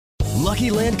Lucky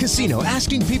Land Casino,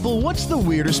 asking people, what's the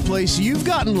weirdest place you've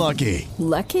gotten lucky?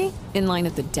 Lucky? In line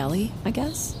at the deli, I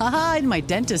guess? Aha, in my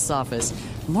dentist's office.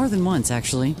 More than once,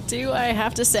 actually. Do I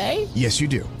have to say? Yes, you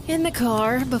do. In the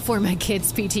car before my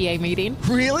kids' PTA meeting.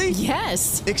 Really?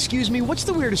 Yes. Excuse me, what's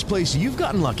the weirdest place you've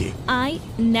gotten lucky? I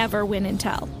never win and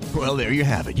tell. Well, there you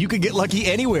have it. You can get lucky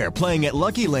anywhere, playing at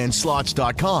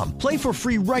LuckyLandSlots.com. Play for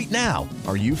free right now.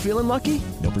 Are you feeling lucky?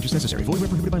 No purchase necessary. Void where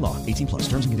prohibited by law. 18 plus.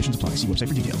 Terms and conditions apply. See website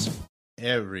for details.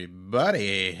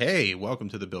 Everybody, hey, welcome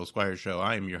to the Bill Squire Show.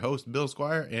 I am your host, Bill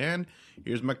Squire, and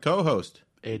here's my co-host,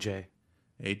 AJ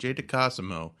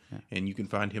DeCosimo, and you can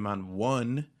find him on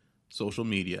one social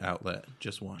media outlet,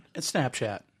 just one. and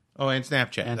Snapchat. Oh, and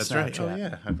Snapchat. And That's Snapchat. right. Oh,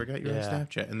 yeah, I forgot you're on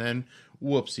Snapchat. And then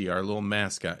Whoopsie, our little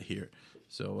mascot here.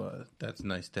 So that's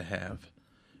nice to have.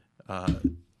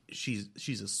 She's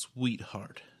a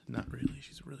sweetheart. Not really.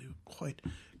 She's really quite.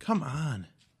 Come on.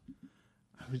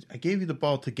 I gave you the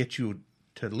ball to get you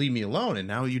to leave me alone, and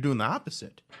now you're doing the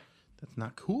opposite. That's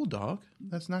not cool, dog.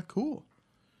 That's not cool.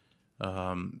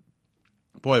 Boy,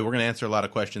 we're going to answer a lot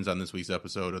of questions on this week's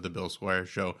episode of the Bill Squire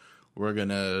Show. We're going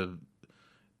to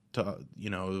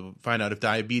find out if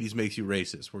diabetes makes you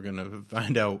racist. We're going to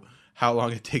find out how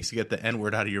long it takes to get the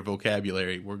N-word out of your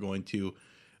vocabulary. We're going to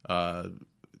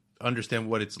understand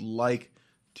what it's like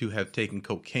to have taken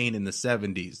cocaine in the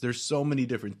 70s. There's so many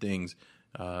different things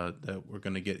that we're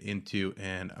going to get into,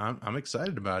 and I'm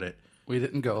excited about it. We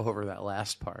didn't go over that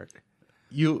last part.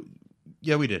 Yeah,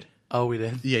 we did. Oh, we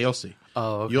did? Yeah, you'll see.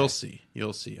 Oh, okay.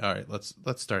 You'll see. All right, let's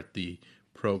start the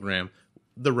program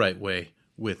the right way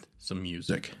with some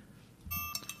music.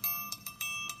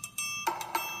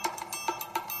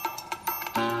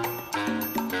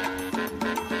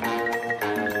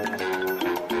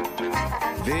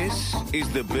 This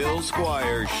is the Bill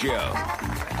Squire Show.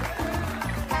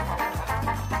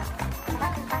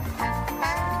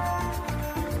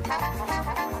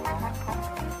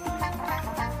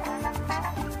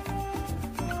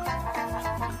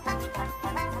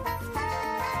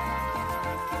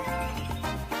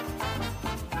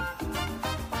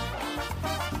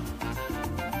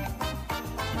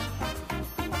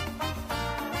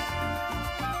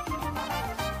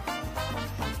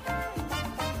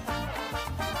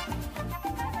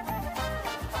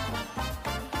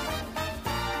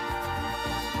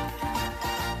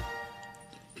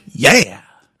 Yeah,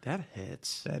 That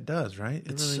hits. that does, right?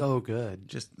 It's so good.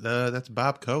 Just that's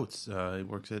Bob Coates. He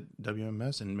works at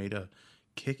WMS and made a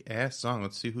kick-ass song.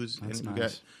 Let's see who's That's in.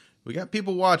 nice. We got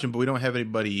people watching, but we don't have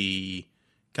anybody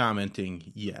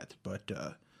commenting yet. But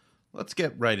let's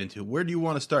get right into it. Where do you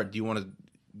want to start? Do you want to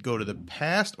go to the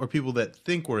past or people that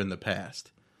think we're in the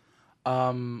past?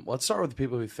 Let's start with the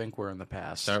people who think we're in the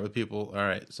past. Start with people. All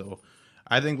right. So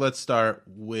I think let's start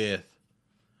with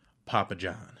Papa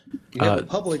John. You have a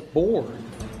public board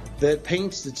that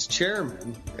paints its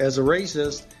chairman as a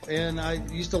racist, and I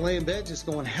used to lay in bed just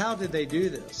going, how did they do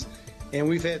this? And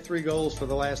we've had 3 goals for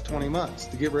the last 20 months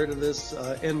to get rid of this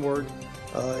N-word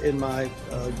in my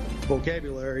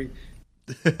vocabulary.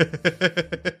 And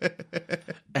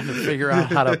to figure out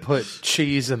how to put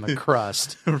cheese in the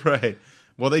crust. Right.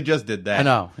 Well, they just did that. I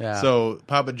know, yeah. So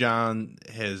Papa John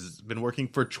has been working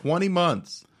for 20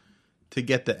 months to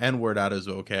get the N-word out of his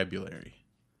vocabulary.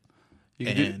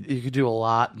 You could do a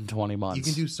lot in 20 months. You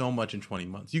can do so much in 20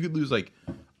 months. You could lose like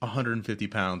 150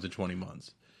 pounds in 20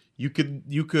 months. You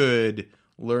could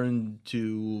learn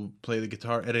to play the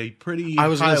guitar at a pretty high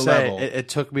level. It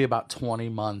took me about 20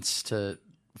 months to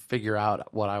figure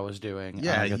out what I was doing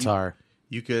on the guitar.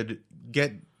 You could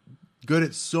get good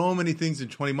at so many things in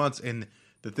 20 months, and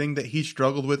the thing that he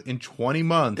struggled with in 20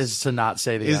 months is to not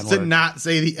say the N-word. to not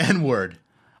say the N-word.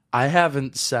 I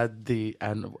haven't said the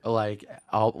N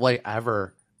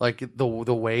ever. Like the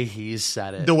way he's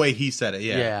said it. The way he said it,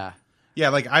 yeah. Yeah. Yeah,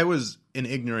 like I was an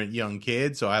ignorant young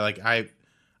kid, so I'm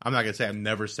not gonna say I've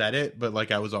never said it, but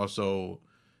like I was also,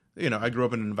 I grew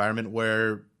up in an environment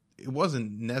where it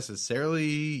wasn't necessarily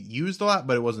used a lot,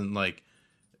 but it wasn't like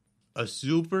a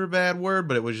super bad word,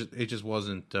 but it just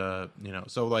wasn't,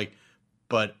 so like,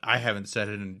 but I haven't said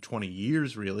it in 20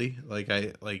 years really,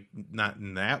 not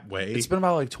in that way. It's been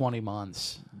about like 20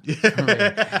 months. What's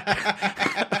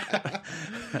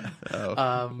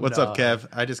up, Kev?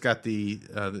 I just got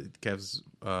Kev's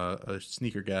a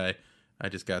sneaker guy. I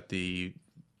just got the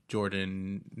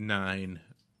Jordan 9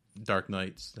 Dark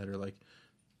Knights that are like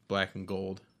black and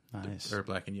gold. Nice. Or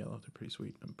black and yellow. They're pretty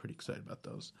sweet. I'm pretty excited about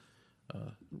those.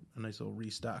 A nice little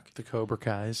restock. The Cobra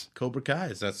Kais. I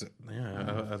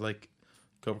like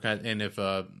Cobra Kais. And if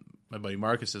my buddy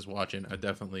Marcus is watching, I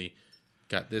definitely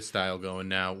got this style going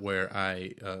now where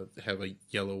I have a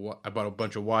yellow. I bought a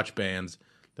bunch of watch bands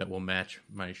that will match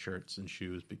my shirts and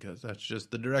shoes, because that's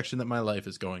just the direction that my life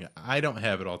is going. I don't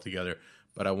have it all together,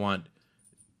 but I want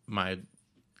my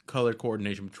color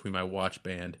coordination between my watch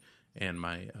band and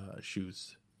my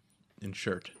shoes and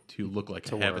shirt to look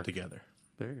like I have it together.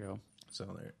 There you go.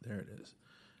 So there it is.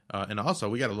 And also,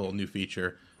 we got a little new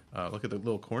feature. Look at the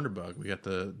little corner bug. We got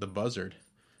the buzzard,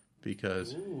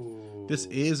 because this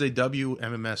is a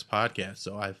WMMS podcast.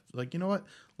 So I've like, you know what?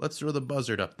 Let's throw the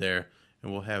buzzard up there,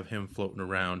 and we'll have him floating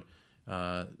around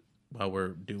while we're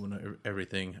doing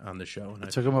everything on the show. And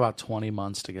It took him about 20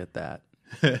 months to get that.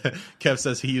 Kev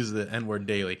says he uses the N-word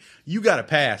daily. You got to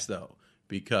pass, though,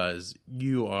 because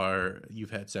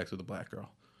you've had sex with a black girl.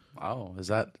 Oh, is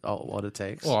that what it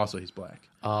takes? Well, also he's black.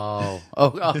 Oh.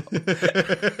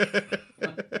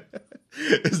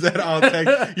 Is that all it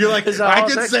takes? You're like, I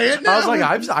can say it now. I was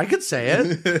like, I could say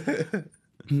it.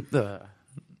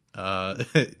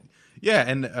 Yeah,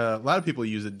 and a lot of people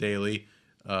use it daily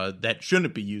that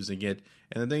shouldn't be using it.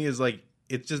 And the thing is, like,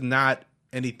 it's just not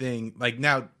anything. Like,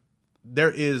 now,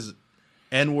 there is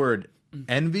N-word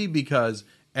envy, because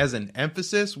as an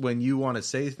emphasis, when you want to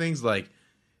say things like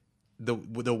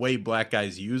the way black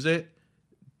guys use it,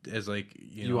 as like,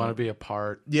 you want to be a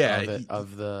part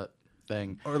of the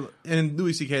thing. And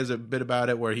Louis C.K. has a bit about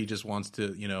it where he just wants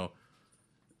to,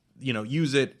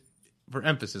 use it for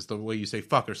emphasis, the way you say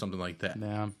fuck or something like that.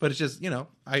 Yeah. But it's just,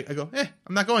 I go,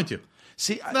 I'm not going to.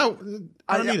 See, no,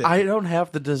 I don't need it. I don't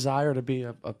have the desire to be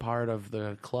a part of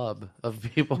the club of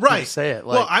people right. who say it.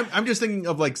 Like, well, I'm just thinking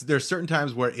of, like, there's certain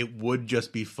times where it would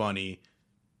just be funny.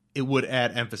 It would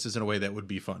add emphasis in a way that would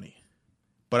be funny.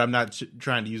 But I'm not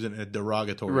trying to use it in a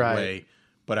derogatory way.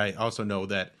 But I also know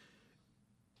that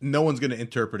no one's going to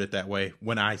interpret it that way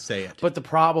when I say it. But the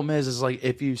problem is like,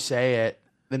 if you say it,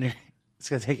 then it's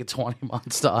going to take you 20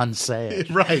 months to unsay it.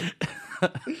 Right.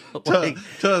 Like,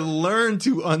 to learn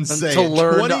to unsay to it.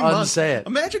 learn 20 to months. unsay it.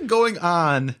 Imagine going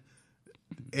on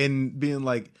and being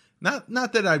like, not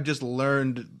that I've just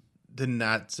learned to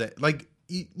not say, like,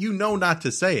 not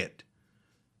to say it.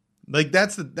 Like,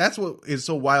 that's what is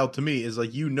so wild to me, is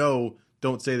like,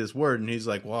 don't say this word. And he's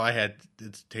like, well,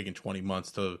 it's taken 20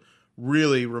 months to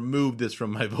really remove this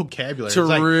from my vocabulary. To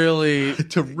like, really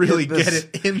get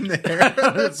it in there.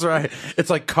 That's right. It's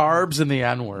like carbs and the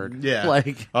N-word. Yeah.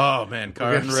 Like, oh man,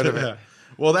 carbs. Getting rid of it.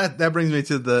 Well, that brings me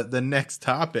to the next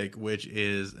topic, which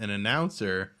is an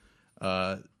announcer.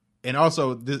 And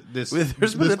also this it's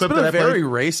clip been that a very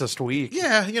racist week.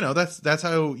 Yeah, that's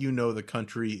how the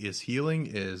country is healing.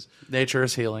 Is nature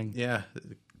is healing. Yeah,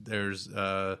 there's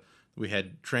we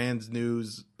had trans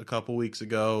news a couple weeks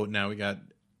ago. Now we got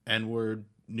N-word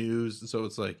news. So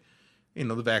it's like,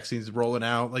 the vaccine's rolling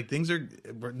out. Like, things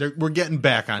we're getting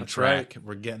back on track. Right.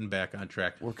 We're getting back on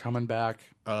track. We're coming back.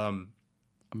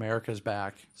 America's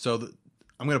back. So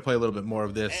I'm going to play a little bit more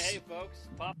of this, hey folks,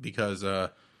 because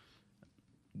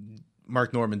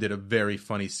Mark Norman did a very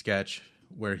funny sketch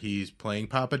where he's playing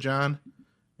Papa John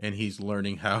and he's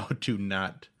learning how to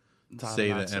not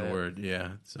say the N-word.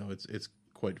 Yeah, so it's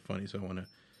quite funny. So I want to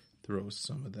throw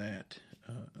some of that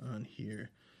on here.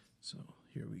 So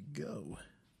here we go.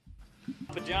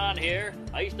 Papa John here.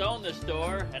 I used to own this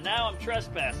store, and now I'm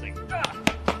trespassing. You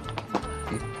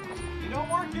don't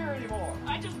work here anymore.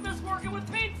 I just miss working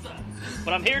with pizza.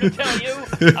 But I'm here to tell you,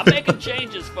 I'm making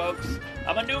changes, folks.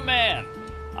 I'm a new man.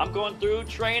 I'm going through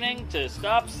training to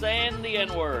stop saying the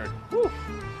N-word. Whew.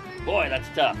 Boy, that's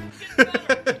tough.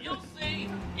 You'll see.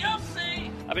 You'll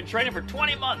see. I've been training for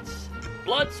 20 months.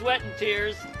 Blood, sweat, and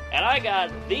tears. And I got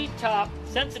the top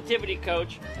sensitivity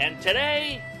coach. And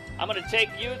today, I'm going to take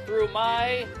you through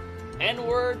my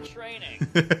N-word training.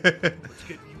 Let's get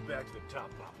you back to the top,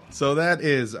 Papa. So that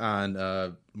is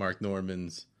on Mark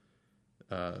Norman's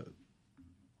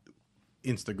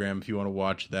Instagram, if you want to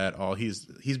watch that.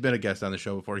 He's been a guest on the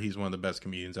show before. He's one of the best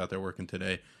comedians out there working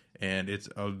today, and it's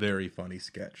a very funny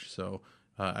sketch. So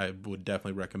I would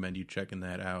definitely recommend you checking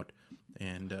that out.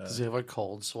 And does he have like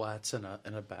cold sweats in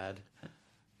a bed?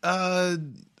 I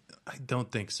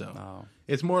don't think so. No.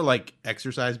 It's more like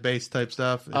exercise based type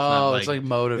stuff. It's it's like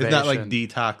motivation. It's not like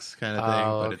detox kind of thing,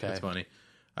 but okay. it's funny.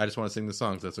 I just want to sing the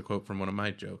songs. That's a quote from one of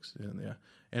my jokes. Yeah.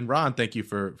 And Ron, thank you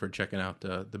for checking out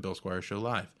the Bill Squire Show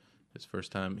live. His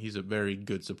first time. He's a very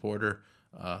good supporter.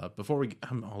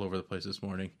 I'm all over the place this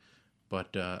morning,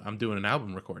 but I'm doing an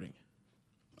album recording.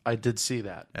 I did see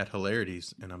that at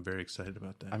Hilarities, and I'm very excited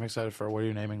about that. I'm excited for. What are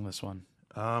you naming this one?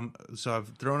 So I've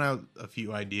thrown out a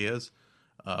few ideas,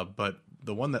 but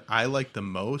the one that I like the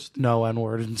most. No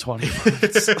N-word in 20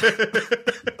 minutes.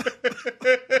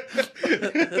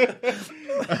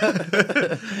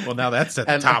 Well, now that's at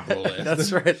the top of the list.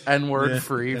 That's right. N-word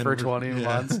free for 20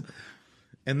 months.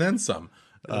 And then some.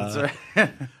 That's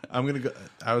right. I'm gonna go.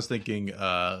 I was thinking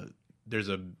there's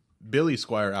a Billy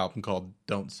Squire album called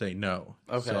 "Don't Say No."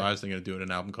 Okay. So I was thinking of doing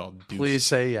an album called Please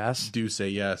Say Yes. Do Say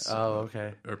Yes. Oh,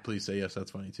 okay. Or Please Say Yes.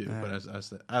 That's funny too. But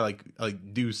I like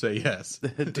Do Say Yes.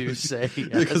 Do Say Yes.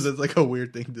 Because it's like a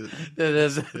weird thing to. It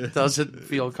is. It doesn't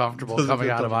feel comfortable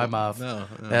coming out of my mouth. No,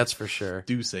 That's for sure.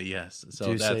 Do Say Yes. So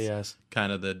Do that's Say Yes.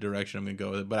 kind of the direction I'm gonna go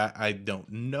with it. But I don't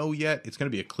know yet. It's gonna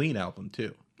be a clean album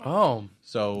too. Oh,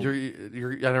 so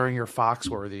you're entering your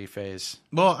Foxworthy phase.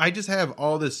 Well, I just have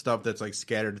all this stuff that's like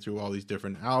scattered through all these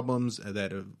different albums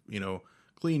that have,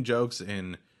 clean jokes.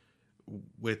 And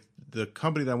with the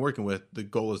company that I'm working with, the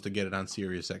goal is to get it on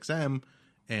Sirius XM,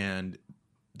 and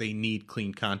they need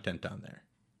clean content on there.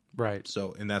 Right.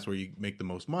 So, and that's where you make the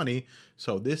most money.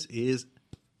 So this is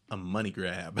a money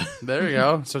grab. There you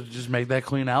go. So just make that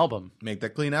clean album. Make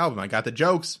that clean album. I got the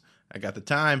jokes. I got the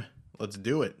time. Let's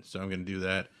do it. So I'm going to do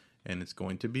that, and it's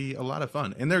going to be a lot of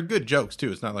fun. And they're good jokes,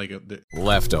 too. It's not like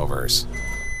Leftovers.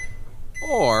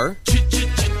 Or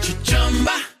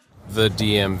the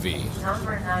DMV.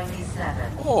 Number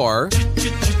 97. Or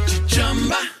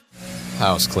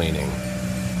house cleaning.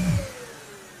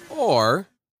 Or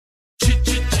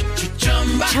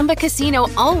Chumba Casino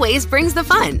always brings the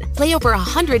fun. Play over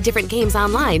 100 different games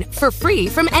online for free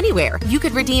from anywhere. You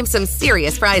could redeem some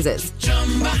serious prizes.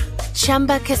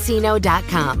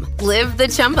 ChumbaCasino.com. Live the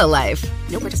Chumba life.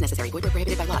 No purchase necessary. Void where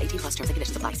prohibited by law. 18+ terms and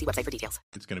conditions apply. See website for details.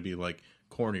 It's going to be like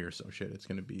corny or some shit. It's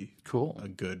going to be cool. A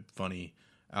good, funny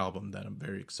album that I'm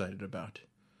very excited about.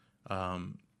 I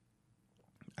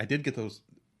did get those.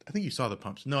 I think you saw the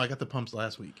pumps. No, I got the pumps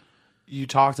last week. You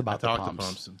talked about the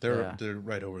pumps. pumps. They're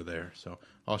right over there. So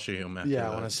I'll show you them after. Yeah,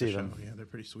 I want to see them. Yeah, they're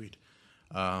pretty sweet.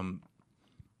 All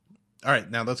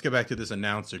right, now let's get back to this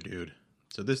announcer dude.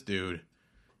 So this dude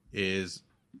he's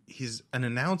an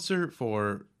announcer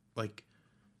for like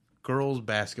girls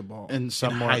basketball in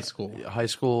high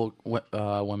school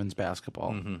women's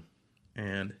basketball. Mm-hmm.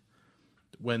 And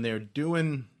when they're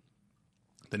doing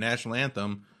the national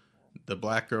anthem, the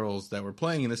black girls that were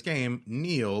playing in this game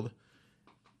kneeled.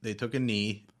 They took a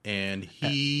knee, and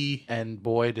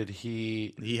boy did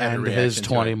he had end his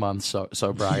 20 months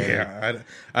sobriety. Yeah,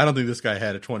 I don't think this guy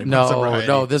had a 20 month sobriety.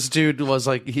 No, this dude was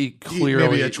like he clearly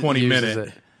maybe a 20 minute.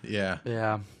 It. Yeah,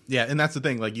 and that's the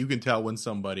thing. Like you can tell when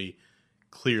somebody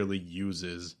clearly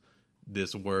uses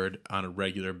this word on a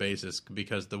regular basis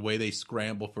because the way they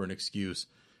scramble for an excuse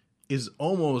is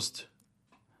almost.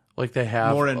 Like they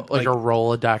have a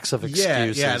Rolodex of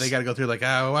excuses. Yeah, they got to go through like,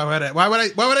 why would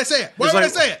I say it? Why would I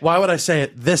say it? Why would I say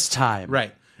it this time?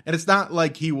 Right. And it's not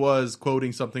like he was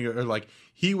quoting something or like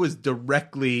he was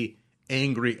directly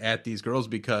angry at these girls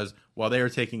because while they were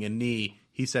taking a knee,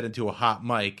 he said into a hot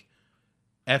mic,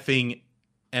 effing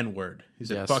N-word. He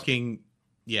said fucking,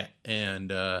 yeah.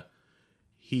 And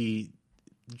he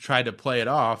tried to play it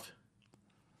off.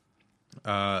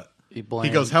 He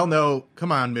goes, hell no,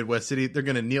 come on, Midwest City. They're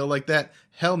going to kneel like that?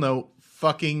 Hell no,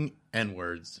 fucking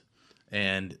N-words.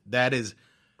 And that is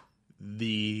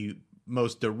the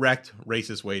most direct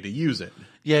racist way to use it.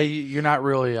 Yeah, you're not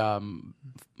really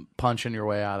punching your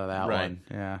way out of that one.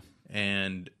 Yeah.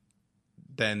 And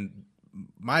then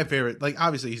my favorite, like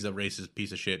obviously he's a racist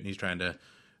piece of shit and he's trying to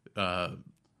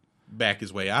back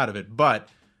his way out of it. But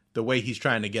the way he's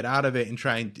trying to get out of it and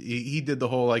he did the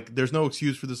whole like, there's no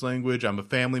excuse for this language. I'm a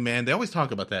family man. They always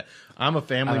talk about that. I'm a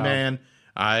family man.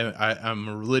 I'm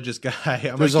a religious guy.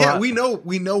 I'm like, yeah, we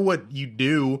know what you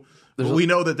do. But we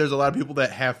know that there's a lot of people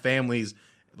that have families.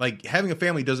 Like having a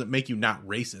family doesn't make you not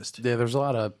racist. Yeah, there's a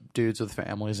lot of dudes with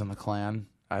families in the Klan,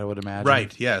 I would imagine.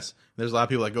 Right. Yes. There's a lot of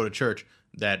people that go to church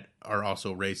that are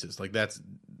also racist. Like that's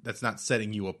not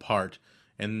setting you apart.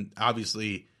 And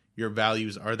obviously your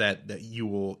values are that you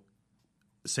will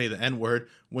say the N-word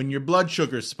when your blood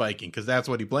sugar's spiking, because that's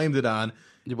what he blamed it on.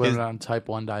 You blamed it on type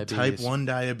 1 diabetes. Type 1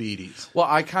 diabetes. Well,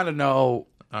 I kind of know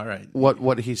all right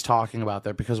what he's talking about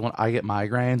there, because when I get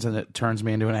migraines and it turns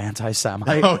me into an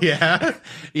anti-Semite. Oh, yeah?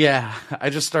 Yeah. I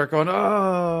just start going,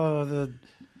 All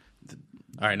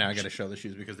right, now I got to show the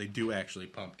shoes because they do actually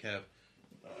pump, Kev.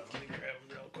 Let me grab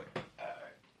them real quick.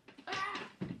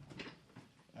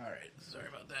 All right. Sorry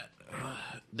about that.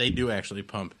 They do actually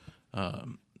pump.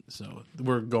 So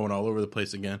we're going all over the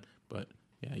place again. But,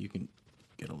 yeah, you can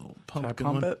get a little pump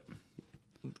going. Pump it?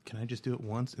 Can I just do it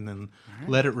once and then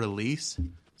let it release?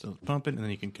 So pump it, and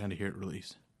then you can kind of hear it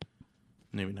release.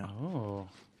 Maybe not. Oh.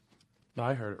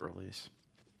 I heard it release.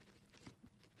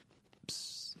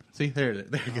 Psst. See, there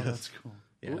it goes. That's cool.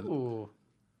 Yeah. Ooh.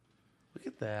 Look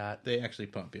at that. They actually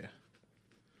pump, yeah.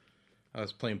 I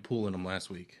was playing pool in them last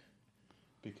week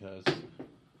because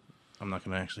I'm not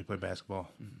going to actually play basketball.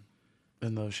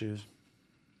 In those shoes?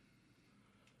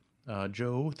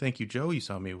 Joe, thank you, Joe. You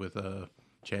saw me with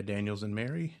Chad Daniels and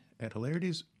Mary at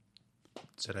Hilarities.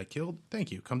 Said I killed.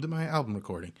 Thank you. Come to my album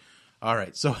recording. All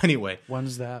right. So anyway.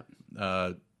 When's that?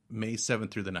 May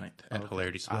 7th through the 9th at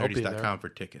Hilarities. Hilarities.com for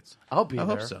tickets. I'll be there. I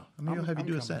hope so. Maybe I'll have you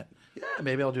do a set. Yeah,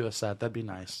 maybe I'll do a set. That'd be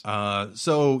nice.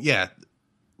 So, yeah.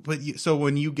 But so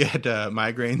when you get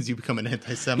migraines, you become an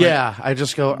anti-Semite? Yeah. I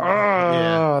just go,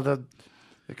 the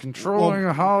controlling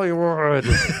Hollywood.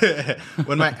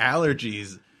 When my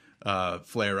allergies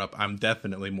flare up, I'm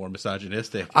definitely more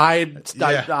misogynistic.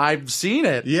 I've seen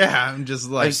it. Yeah, I'm just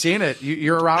like, I've seen it.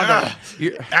 You're around.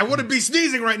 I wouldn't be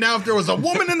sneezing right now if there was a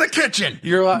woman in the kitchen.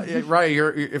 You're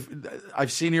right.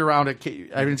 I've seen you around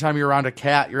every time you're around a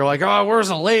cat, you're like, oh, where's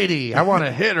a lady? I want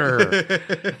to hit her.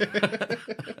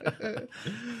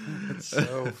 It's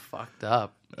so fucked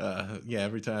up. Yeah,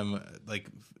 every time like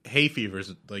hay fever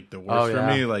is like the worst for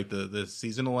me. Like the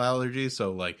seasonal allergies.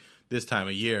 So like. This time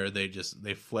of year, they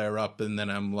flare up, and then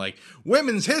I'm like,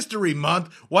 Women's History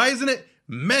Month? Why isn't it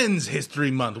Men's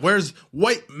History Month? Where's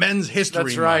White Men's History Month?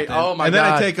 That's right. And my God. then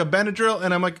I take a Benadryl,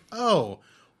 and I'm like, oh,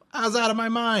 I was out of my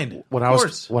mind. When I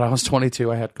was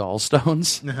 22, I had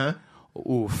gallstones. Uh-huh.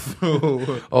 Oof.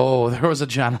 Oh, there was a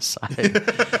genocide.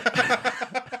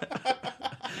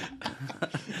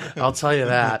 I'll tell you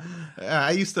that.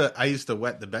 I used to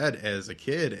wet the bed as a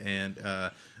kid, and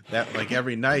that like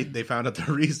every night they found out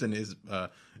the reason is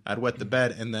I'd wet the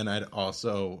bed, and then I'd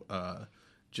also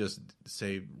just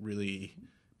say really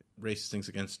racist things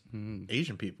against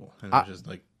Asian people, and it was just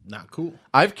like not cool.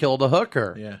 I've killed a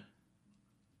hooker. Yeah,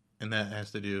 and that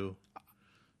has to do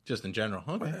just in general.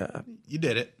 Okay, you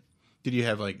did it. Did you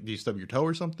have did you stub your toe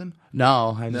or something?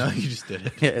 No, you just did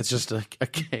it. Yeah, it's just a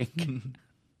kink.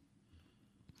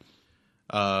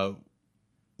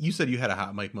 You said you had a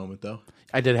hot mic moment though.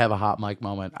 I did have a hot mic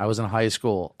moment. I was in high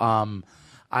school. I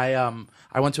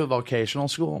went to a vocational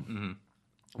school.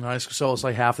 Mm-hmm. So it's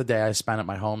like half the day I spent at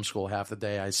my home school, half the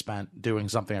day I spent doing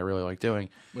something I really like doing.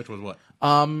 Which was what?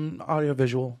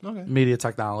 Audiovisual, media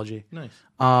technology. Nice.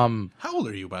 How old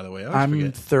are you, by the way?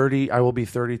 I'm 30. I will be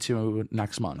 32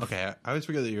 next month. Okay, I always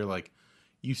forget that you're like,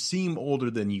 you seem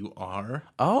older than you are.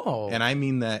 Oh, and I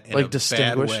mean that in like a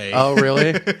distinguished. bad way. Oh,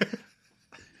 really?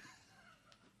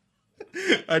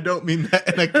 I don't mean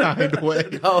that in a kind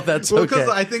way. Oh, that's okay. Because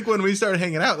I think when we started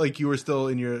hanging out, like you were still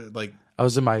in your I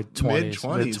was in my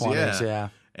 20s, mid-20s, yeah.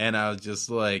 And I was just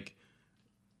like,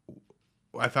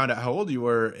 I found out how old you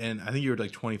were, and I think you were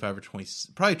like 25 or 20,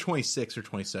 probably 26 or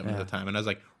 27 at the time. And I was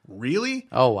like, really?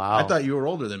 Oh, wow. I thought you were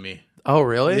older than me. Oh,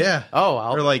 really? Yeah. Oh,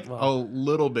 or like a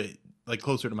little bit, like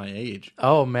closer to my age.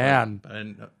 Oh, man.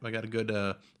 And I got a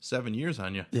good 7 years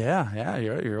on you. Yeah.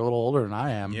 You're a little older than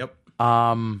I am. Yep.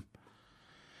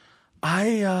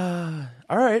 All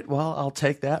right, well, I'll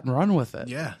take that and run with it.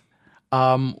 Yeah.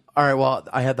 All right, well,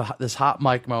 I had this hot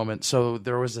mic moment. So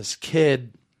there was this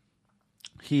kid,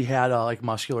 he had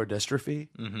muscular dystrophy,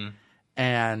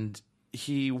 and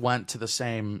he went to the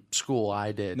same school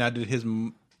I did. Now, did his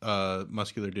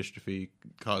muscular dystrophy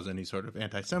cause any sort of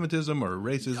anti-Semitism or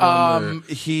racism?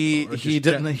 He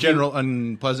didn't. General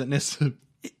unpleasantness?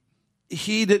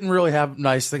 He didn't really have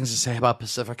nice things to say about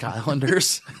Pacific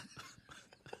Islanders.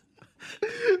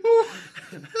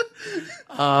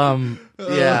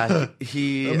 Yeah,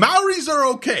 the Maoris are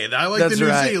okay. I like the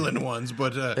New Zealand ones,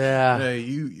 but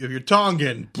if you're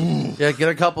Tongan, get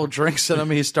a couple drinks in him.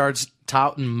 He starts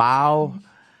touting Mao.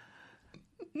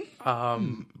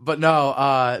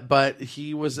 But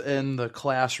he was in the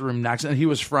classroom next, and he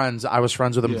was friends. I was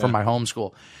friends with him from my home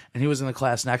school, and he was in the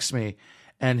class next to me,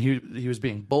 and he was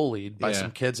being bullied by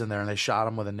some kids in there, and they shot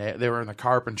him with a nail. They were in the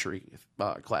carpentry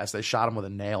class. They shot him with a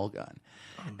nail gun.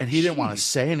 And he didn't want to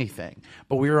say anything,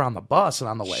 but we were on the bus and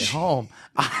on the way home.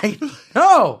 I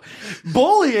know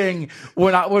bullying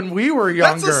when we were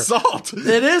younger. That's assault.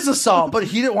 It is assault, but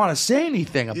he didn't want to say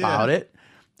anything about it.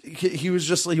 He was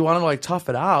just he wanted to tough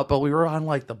it out, but we were on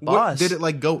the bus. Did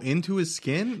it go into his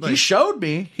skin? He showed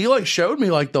me. He showed me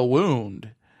the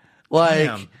wound.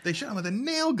 Damn, they shot him with a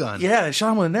nail gun. Yeah, they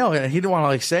shot him with a nail gun. He didn't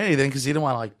want to say anything because he didn't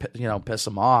want to piss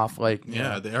him off. They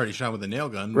already shot him with a nail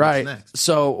gun. Right. What's next?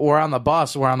 So we're on the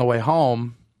bus. We're on the way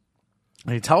home,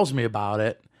 and he tells me about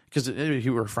it because we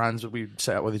were friends. We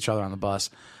sat with each other on the bus.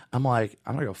 I'm like,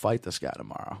 I'm gonna go fight this guy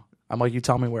tomorrow. I'm like, you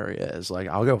tell me where he is.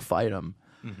 I'll go fight him.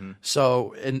 Mm-hmm.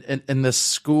 So in this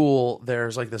school,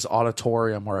 there's this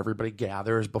auditorium where everybody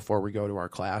gathers before we go to our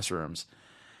classrooms,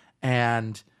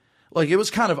 and like it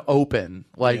was kind of open.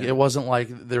 Like it wasn't like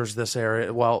there's this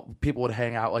area. Well, people would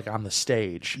hang out like on the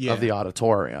stage of the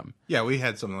auditorium. Yeah, we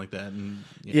had something like that. And,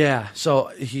 so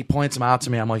he points him out to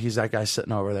me. I'm like, he's that guy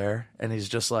sitting over there, and he's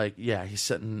just like, he's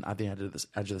sitting at the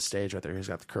edge of the stage right there. He's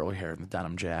got the curly hair and the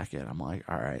denim jacket. I'm like,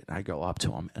 all right. And I go up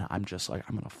to him, and I'm just like,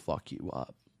 I'm gonna fuck you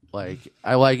up. I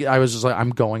was just like, I'm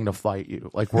going to fight you.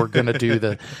 Like, we're gonna do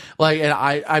the and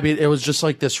I mean, it was just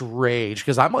like this rage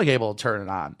because I'm like able to turn it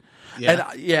on. Yeah. And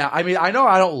I mean, I know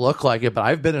I don't look like it, but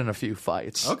I've been in a few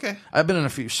fights. Okay. I've been in a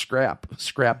few scrap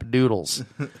doodles.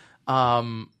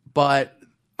 But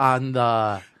on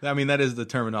the, I mean, that is the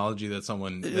terminology that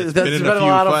someone that's been in a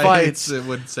lot of fights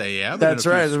would say. Yeah, that's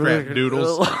right. Scrap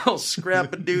doodles, little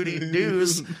scrap doody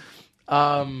doos.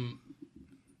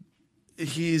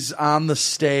 He's on the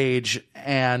stage,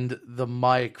 and the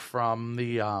mic from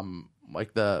the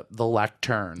the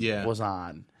lectern was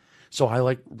on. So I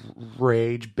like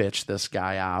rage bitched this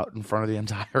guy out in front of the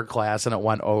entire class, and it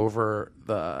went over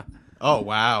the. Oh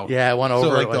wow! Yeah, it went over.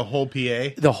 So like the whole PA.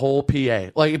 The whole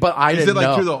PA, like, but I didn't know. Is it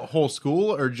like through the whole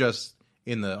school or just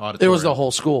in the auditorium? It was the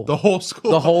whole school. The whole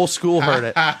school. The whole school heard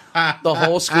it. The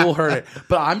whole school heard it.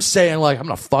 But I'm saying like I'm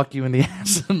gonna fuck you in the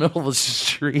ass in the middle of the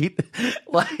street,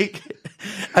 like.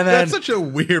 And then, that's such a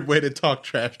weird way to talk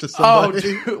trash to somebody.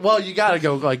 Oh, dude. Well, you gotta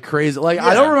go like crazy. Like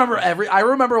I don't remember I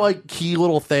remember like key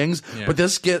little things, but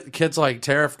this kid's like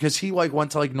terrified because he like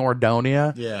went to like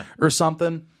Nordonia, or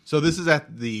something. So this is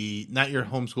at not your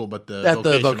home school, but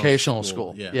the vocational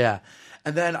school. Yeah.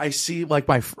 And then I see like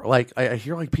I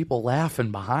hear like people laughing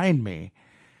behind me,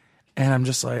 and I'm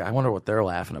just like, I wonder what they're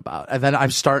laughing about. And then I'm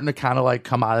starting to kind of like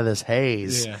come out of this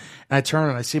haze, and I turn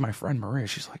and I see my friend Maria.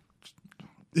 She's like.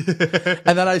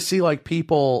 And then I see like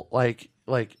people like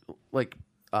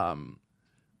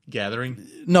gathering.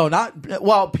 No, not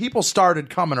well. People started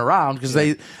coming around because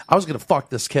I was gonna fuck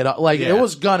this kid up. Like it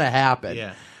was gonna happen.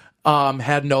 Yeah.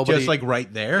 Had nobody just like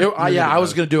right there. I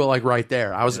was gonna do it like right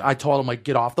there. I told him like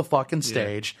get off the fucking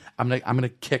stage. I'm gonna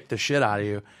kick the shit out of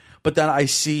you. But then I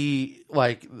see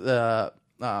like the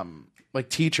like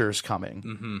teachers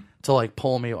coming to like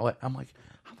pull me. I'm like,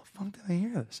 how the fuck did I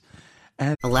hear this?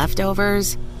 And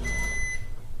leftovers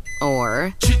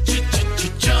or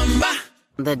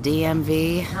the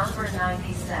DMV number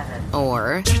 97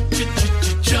 or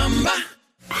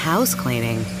house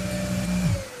cleaning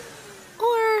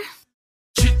or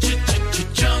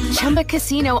Chumba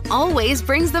Casino always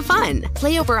brings the fun.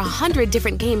 Play over 100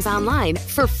 different games online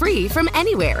for free from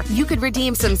anywhere. You could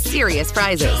redeem some serious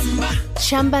prizes.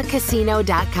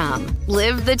 ChumbaCasino.com.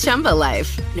 Live the Chumba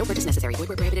life. No purchase necessary. Void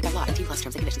where prohibited by law. 18+ terms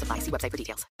and conditions apply. See website for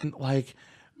details. And like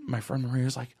my friend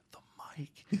Maria's like,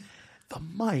 the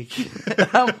mic. And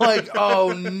I'm like,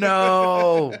 oh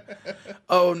no.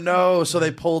 So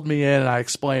they pulled me in and I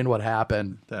explained what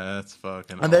happened. That's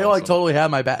fucking And they like totally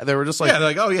had my back. They were just like, they're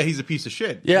like, oh yeah, he's a piece of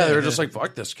shit. Yeah, they were just like,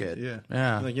 fuck this kid.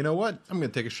 Yeah. Like, you know what? I'm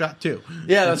gonna take a shot too.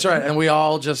 Yeah, that's right. And we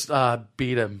all just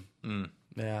beat him.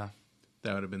 Yeah.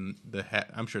 That would have been the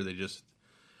hat. I'm sure they just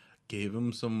gave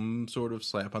him some sort of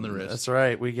slap on the wrist. That's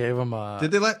right. We gave him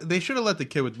Did they should have let the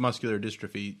kid with muscular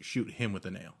dystrophy shoot him with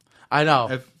a nail. I know.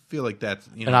 I feel like that's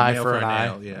an eye for an eye.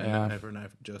 Nail. Yeah, an eye for an eye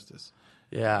for justice.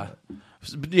 Yeah.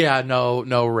 Yeah, no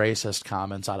racist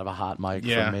comments out of a hot mic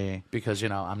from me because,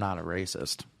 I'm not a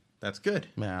racist. That's good.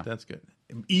 Yeah. That's good.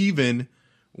 Even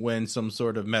when some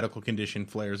sort of medical condition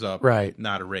flares up, right.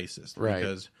 Not a racist. Right.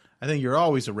 Because I think you're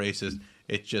always a racist.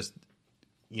 It's just,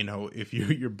 if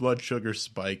your blood sugar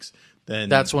spikes, then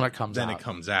that's when it comes out. Then it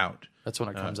comes out. That's when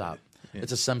it comes out. Yeah.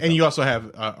 It's a symptom. And you also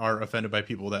are offended by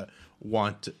people that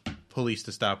want police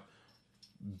to stop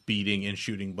beating and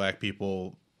shooting black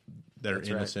people that are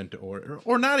innocent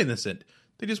or not innocent.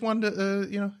 They just want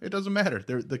to, it doesn't matter.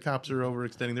 The cops are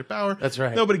overextending their power. That's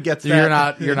right. Nobody gets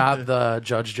that. You're not the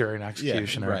judge, jury, and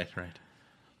executioner. Yeah, right.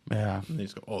 Yeah. And they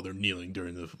just go, oh, they're kneeling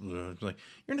during the. Like,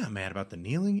 you're not mad about the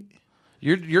kneeling.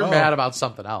 You're mad about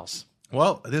something else.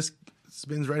 Well, this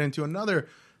spins right into another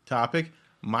topic.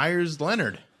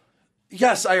 Myers-Leonard.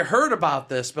 Yes, I heard about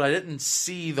this, but I didn't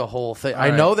see the whole thing. I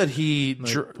know that he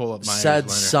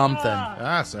said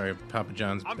something. Sorry. Papa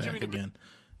John's back again.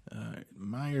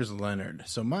 Myers-Leonard.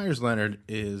 So Myers-Leonard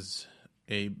is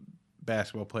a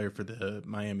basketball player for the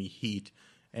Miami Heat,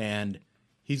 and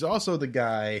he's also the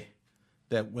guy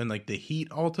that when the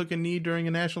Heat all took a knee during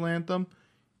a national anthem,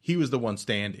 he was the one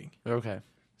standing. Okay.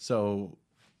 So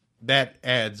that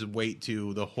adds weight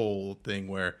to the whole thing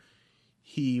where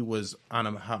he was on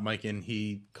a hot mic and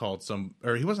he called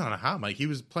he wasn't on a hot mic. He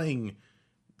was playing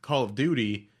Call of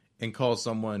Duty and called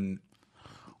someone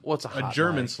what's a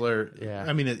German mic? slur. Yeah.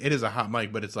 I mean, it is a hot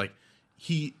mic, but it's like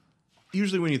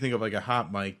usually when you think of like a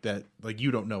hot mic that like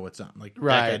you don't know what's on. Like that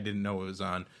guy didn't know it was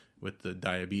on with the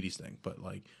diabetes thing, but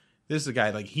like this is a guy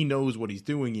like he knows what he's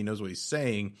doing, he knows what he's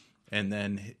saying, and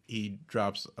then he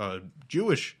drops a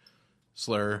Jewish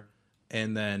slur,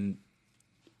 and then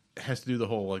has to do the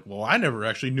whole like, well, I never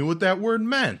actually knew what that word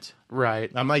meant.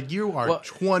 Right. I'm like, you are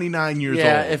 29 years old.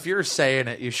 Yeah, if you're saying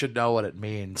it, you should know what it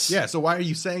means. Yeah, so why are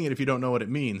you saying it if you don't know what it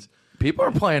means? People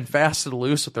are playing fast and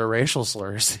loose with their racial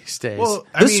slurs these days. Well,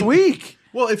 this week.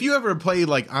 Well, if you ever play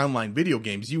like online video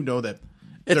games, you know that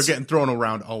they're getting thrown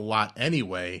around a lot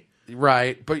anyway.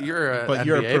 Right, but you're an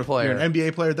NBA player. You're an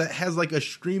NBA player that has like a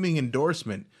streaming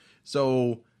endorsement.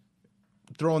 So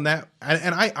throwing that,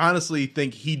 and I honestly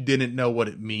think he didn't know what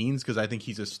it means because I think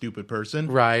he's a stupid person.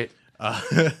 Right.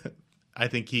 I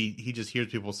think he just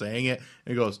hears people saying it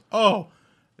and goes, "Oh,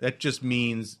 that just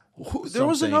means." There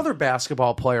was another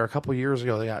basketball player a couple years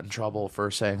ago that got in trouble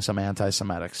for saying some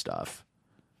anti-Semitic stuff.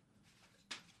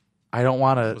 I don't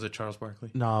want to. Was it Charles Barkley?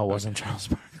 No, it wasn't Charles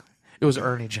Barkley. It was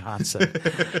Ernie Johnson.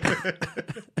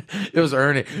 It was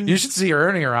Ernie. You should see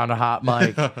Ernie around a hot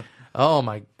mic. Oh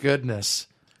my goodness.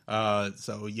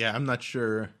 So yeah, I'm not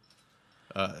sure.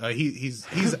 He's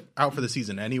out for the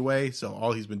season anyway. So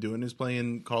all he's been doing is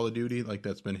playing Call of Duty. Like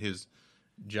that's been his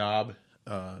job,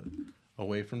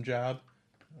 away from job.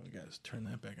 Oh, we gotta turn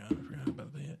that back on. I forgot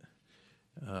about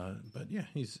that. But yeah,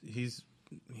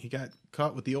 he got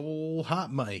caught with the old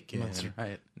hot mic. And that's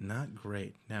right. Not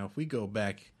great. Now, if we go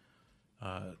back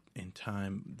in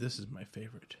time, this is my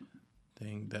favorite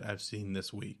thing that I've seen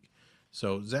this week.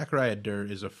 So Zachariah Durr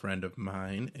is a friend of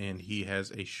mine, and he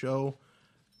has a show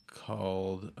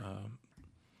called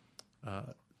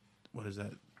what is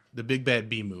that? The Big Bad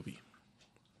Bee Movie.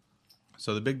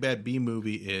 So the Big Bad Bee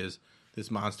Movie is this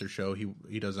monster show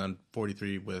he does on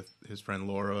 43 with his friend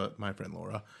Laura, my friend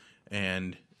Laura,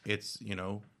 and it's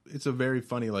a very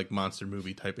funny like monster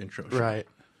movie type intro show. Right.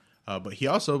 But he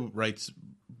also writes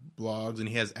blogs and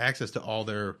he has access to all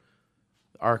their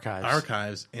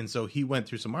archives, and so he went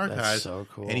through some archives. That's so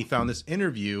cool. And he found this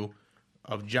interview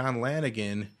of John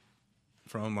Lanigan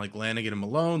from like Lanigan and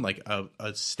Malone, like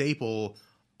a staple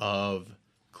of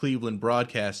Cleveland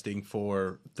broadcasting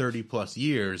for 30 plus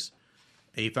years.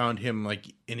 And he found him like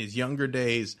in his younger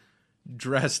days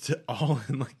dressed all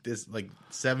in like this like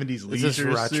 70s leisure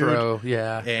retro suit.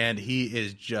 Yeah, and he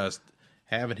is just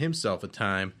having himself a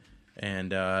time.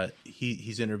 And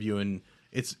he's interviewing.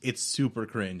 It's super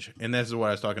cringe, and this is what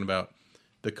I was talking about,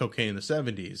 the cocaine in the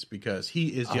 70s, because he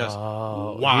is just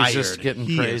wired. He's just getting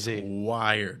crazy. Is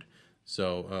wired.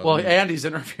 So and he's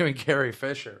interviewing Carrie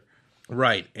Fisher,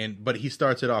 right? But he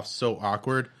starts it off so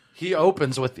awkward. He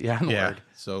opens with the N-word. Yeah.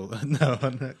 So no,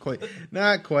 I'm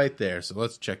not quite there. So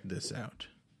let's check this out.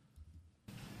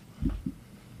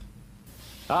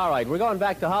 All right, we're going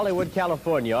back to Hollywood,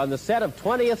 California, on the set of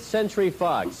 20th Century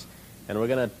Fox. And we're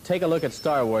going to take a look at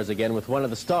Star Wars again with one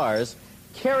of the stars,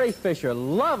 Carrie Fisher.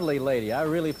 Lovely lady. I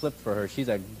really flipped for her. She's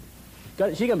going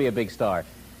to be a big star.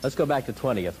 Let's go back to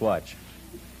 20th. Watch.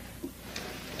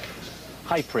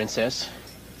 Hi, Princess.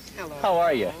 Hello. How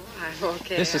are you? I'm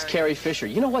okay. This is Carrie Fisher.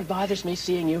 You know what bothers me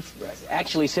seeing you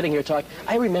actually sitting here talking?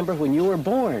 I remember when you were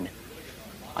born.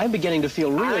 I'm beginning to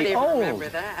feel really old. I remember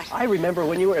that. I remember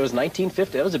when you were, it was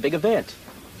 1950. That was a big event.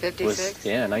 56?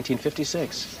 Yeah,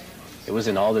 1956. It was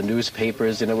in all the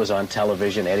newspapers, and it was on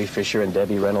television, Eddie Fisher and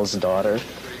Debbie Reynolds' daughter.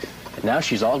 And now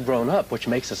she's all grown up, which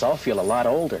makes us all feel a lot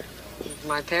older.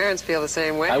 My parents feel the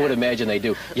same way. I would imagine they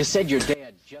do. You said your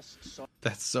dad just saw...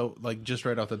 That's so, like, just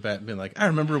right off the bat, being like, I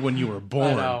remember when you were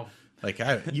born. I know. Like,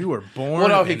 you were born. Well,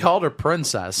 no, he called her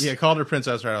princess. Yeah, called her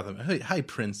princess right off the bat. Hey, hi,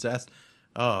 princess.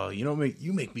 Oh, you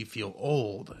make me feel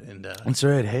old. And that's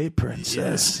right. Hey,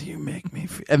 princess, you make me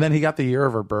feel... And then he got the year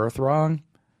of her birth wrong.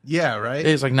 Yeah, right?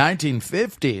 It's like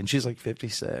 1950, and she's like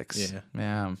 56.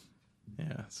 Yeah.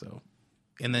 So,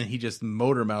 and then he just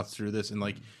motor mouths through this, and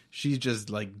like she's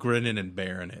just like grinning and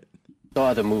bearing it.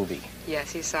 Saw the movie.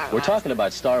 Yes, he saw it. We're talking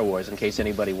about Star Wars, in case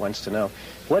anybody wants to know.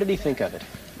 What did he think of it?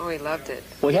 Oh, he loved it.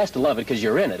 Well, he has to love it because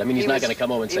you're in it. I mean, he's not going to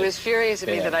come home and say... He was furious at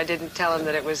me that I didn't tell him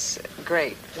that it was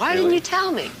great. Why didn't you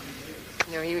tell me?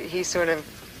 You know, he's sort of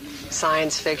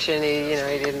science fiction. He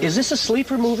didn't... Is this a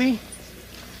sleeper movie?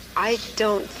 I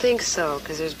don't think so,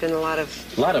 because there's been a lot of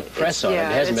press on it. It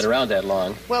hasn't been around that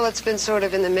long. Well, it's been sort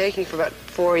of in the making for about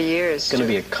 4 years. It's going to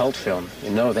be a cult film.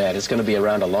 You know that. It's going to be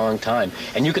around a long time.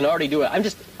 And you can already do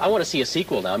it. I want to see a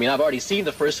sequel now. I mean, I've already seen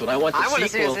the first one. I want the sequel. I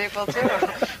want to see a sequel,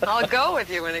 too. I'll go with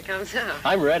you when it comes out.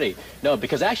 I'm ready. No,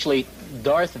 because actually,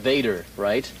 Darth Vader,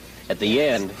 right, at the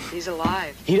end... He's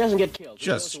alive. He doesn't get killed.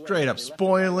 Just straight up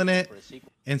spoiling it.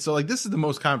 And so, like, this is the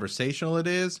most conversational it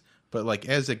is. but like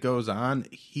as it goes on,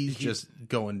 he's just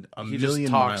going a he million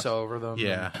just talks miles over them.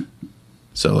 Yeah.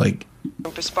 So like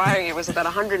perspiring. It was about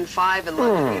 105 in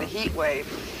London. We had a heat wave.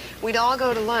 We'd all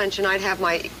go to lunch, and I'd have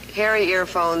my hairy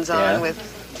earphones on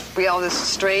with all this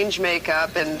strange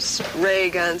makeup and ray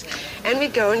guns, and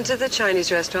we'd go into the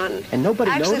Chinese restaurant. And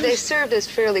nobody Actually, noticed? they served us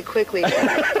fairly quickly.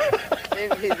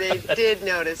 they did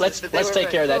notice. Let's us, but take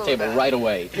care of that table about right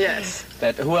away. Yes.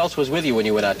 Who else was with you when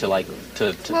you went out to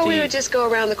Well, we eat? would just go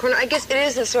around the corner. I guess it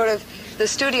is a sort of the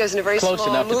studios in a very Close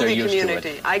small enough that they're movie used to it.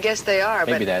 community. I guess they are.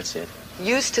 Maybe but that's it.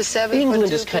 Used to 7 England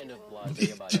foot is 2 kind of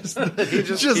blasé about it.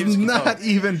 just not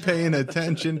even paying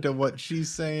attention to what she's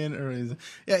saying.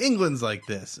 England's like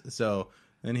this. So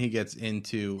then he gets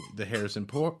into the Harrison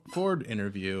Ford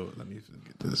interview. Let me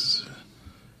get this.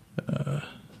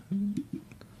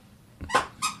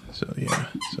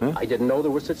 I didn't know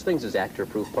there were such things as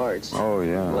actor-proof parts. Oh,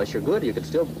 yeah. Unless you're good, you could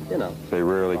still, They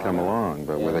rarely come along,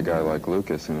 but with a guy like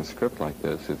Lucas in a script like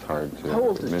this, it's hard to, How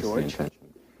old to is miss George? the intention.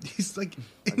 He's like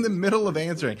in the middle of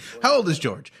answering. How old is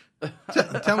George?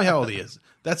 Tell me how old he is.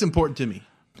 That's important to me.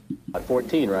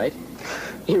 14, right?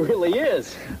 He really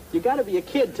is. You got to be a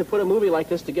kid to put a movie like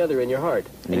this together in your heart.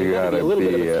 And you got to be a little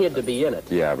bit of a kid to be in it.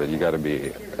 Yeah, but you got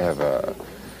to have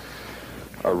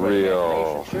a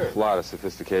real lot of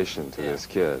sophistication to this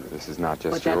kid. This is not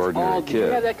just your ordinary Did you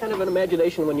have kid. that kind of an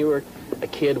imagination when you were a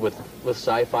kid with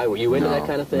sci-fi? Were you into that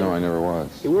kind of thing? No, I never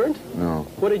was. You weren't? No.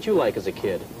 What did you like as a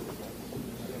kid?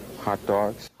 Hot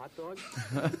dogs? Hot dogs?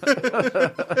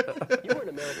 You were in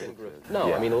American Graffiti. No,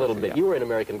 Yeah, I mean a little bit. yeah. You were in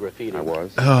American Graffiti. I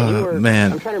was. Oh,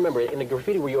 man. I'm trying to remember. In the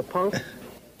graffiti, were you a punk?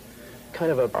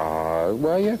 Kind of a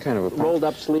well, yeah, kind of a punk. rolled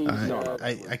up sleeves.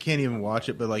 I can't even watch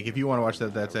it, but like if you want to watch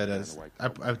that, that's it.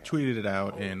 I've tweeted it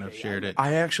out and I've shared it.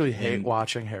 I actually hate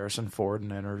watching Harrison Ford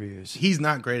in interviews. He's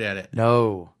not great at it.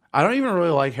 No, I don't even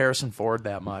really like Harrison Ford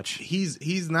that much.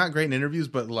 He's not great in interviews,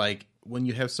 but like when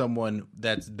you have someone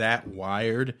that's that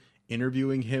wired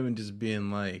interviewing him and just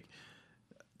being like,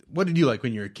 what did you like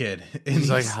when you were a kid? And He's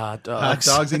like, hot dogs.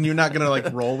 Hot dogs, and you're not gonna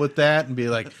like roll with that and be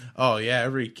like, oh yeah,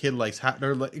 every kid likes hot.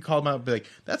 Or like, call him out and be like,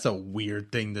 that's a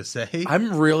weird thing to say.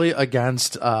 I'm really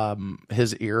against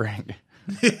his earring.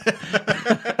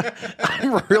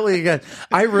 I'm really against.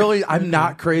 I'm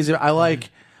not crazy. I like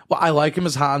him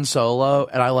as Han Solo,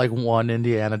 and I like one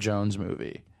Indiana Jones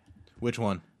movie. Which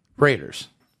one? Raiders.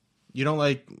 You don't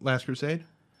like Last Crusade?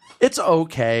 It's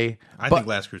okay. I think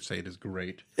Last Crusade is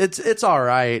great. It's all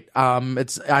right.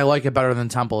 I like it better than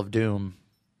Temple of Doom.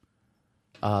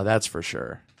 That's for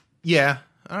sure. Yeah.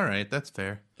 All right. That's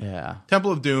fair. Yeah.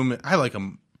 Temple of Doom. I like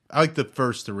them. I like the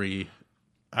first three.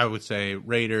 I would say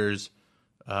Raiders,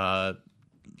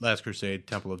 Last Crusade,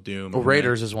 Temple of Doom. Well,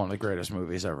 Raiders is one of the greatest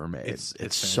movies ever made.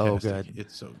 It's so fantastic. good.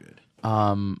 It's so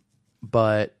good.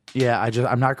 But yeah,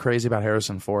 I'm not crazy about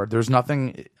Harrison Ford. There's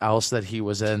nothing else that he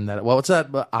was in that. Well, what's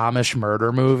that Amish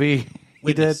murder movie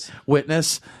he did?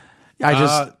 Witness.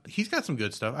 He's got some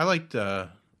good stuff. I liked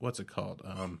what's it called?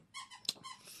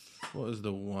 What was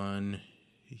the one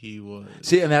he was?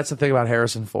 See, and that's the thing about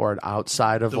Harrison Ford.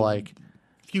 Outside of like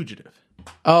Fugitive.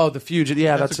 Oh, The Fugitive.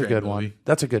 Yeah, that's a great good movie. one.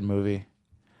 That's a good movie.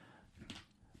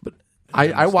 But And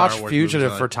then I Star watched Wars Fugitive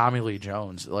movies, for like- Tommy Lee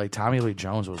Jones. Like Tommy Lee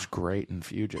Jones was great in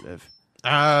Fugitive.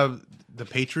 The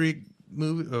Patriot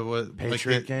movie. What,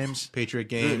 Patriot Games. Patriot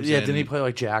Games. Yeah, and- didn't he play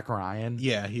like Jack Ryan?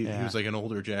 Yeah, he was like an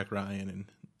older Jack Ryan, and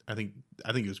I think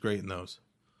he was great in those.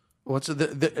 What's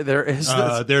there is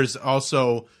this? There's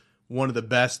also one of the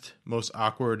best, most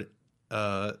awkward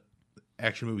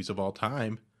action movies of all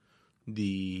time,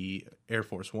 the Air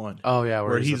Force One. Oh yeah,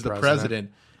 where he's the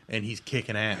president and he's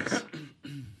kicking ass.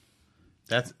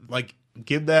 That's like,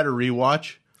 give that a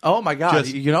rewatch. Oh my god!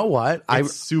 You know what? I'm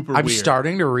weird.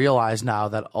 starting to realize now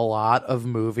that a lot of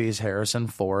movies Harrison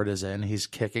Ford is in, he's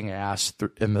kicking ass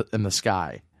in the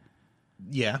sky.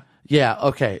 Yeah. Yeah.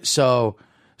 Okay. So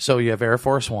you have Air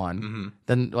Force One,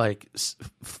 then like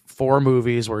 4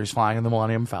 movies where he's flying in the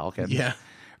Millennium Falcon. Yeah.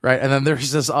 Right, and then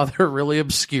there's this other really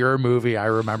obscure movie I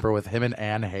remember with him and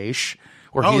Anne Heche.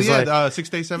 Where he's like, 6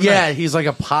 Days, 7 yeah, Nights. he's like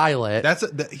a pilot.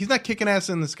 He's not kicking ass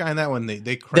in the sky in that one.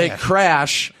 They crash. They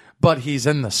crash, but he's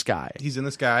in the sky. He's in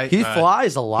the sky. He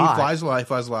flies a lot. He flies a lot. He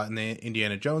flies a lot in the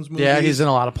Indiana Jones movies. Yeah, he's in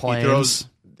a lot of planes.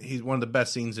 He's one of the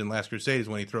best scenes in Last Crusade is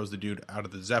when he throws the dude out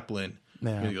of the Zeppelin.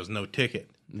 Yeah. And he goes, no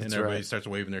ticket. That's and everybody right. starts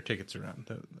waving their tickets around.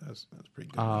 That's pretty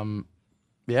good.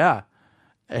 Yeah.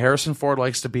 Harrison Ford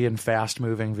likes to be in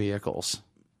fast-moving vehicles.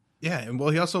 Yeah, and well,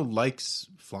 he also likes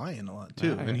flying a lot,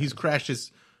 too. Yeah. And he's crashed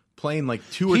his plane like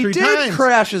 2 or He 3 did times.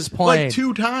 crash his plane. Like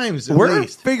 2 times at We're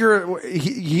least.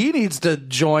 he needs to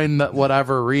join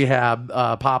whatever rehab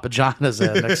Papa John is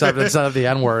in, except instead of the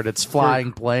N-word, it's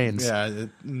flying planes. Yeah,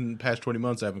 in the past 20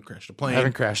 months, I haven't crashed a plane. I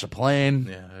haven't crashed a plane.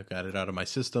 Yeah, I've got it out of my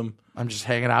system. I'm just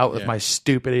hanging out with my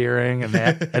stupid earring and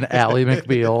Ally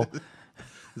McBeal.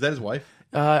 Is that his wife?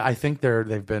 I think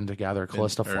they've been together.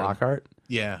 Calista Flockhart.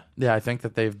 Yeah. Yeah, I think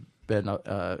that they've been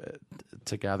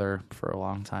together for a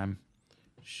long time.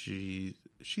 She's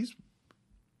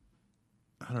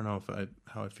I don't know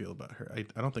how I feel about her. I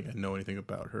don't think I know anything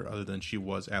about her other than she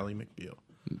was Ally McBeal.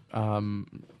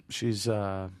 She's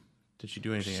did she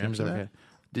do anything after that?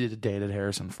 Dated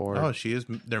Harrison Ford. Oh, she is.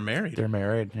 They're married. They're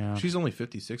married. Yeah. She's only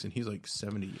 56 and he's like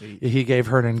 78. He gave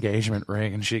her an engagement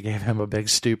ring and she gave him a big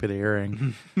stupid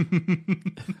earring.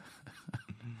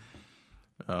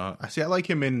 I see. I like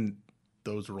him in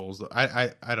those roles. Though.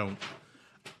 I don't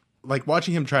like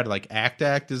watching him try to like act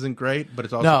isn't great, but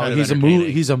it's also kind of he's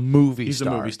entertaining. he's a movie He's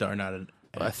star. a movie star, not an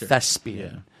actor. A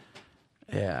thespian.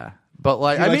 Yeah. But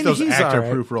like he likes those he's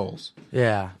actor-proof roles.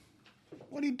 Yeah.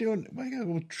 What are you doing? Why you gotta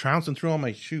go trouncing through all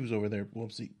my shoes over there?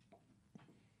 Whoopsie.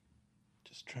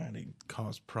 Just trying to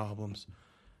cause problems.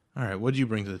 All right, what did you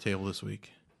bring to the table this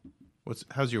week?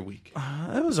 How's your week?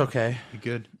 It was okay. You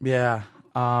good? Yeah.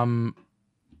 Yeah,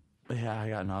 I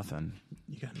got nothing.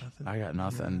 You got nothing? I got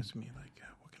nothing. You asked me, like,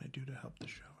 what can I do to help the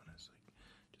show? And I was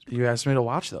like, you asked me to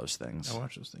watch those things. I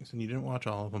watched those things, and you didn't watch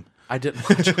all of them. I didn't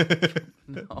watch them.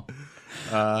 No.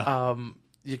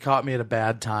 You caught me at a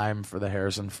bad time for the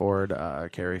Harrison Ford,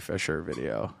 Carrie Fisher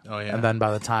video. Oh, yeah. And then by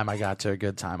the time I got to a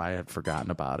good time, I had forgotten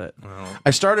about it. Well,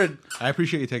 I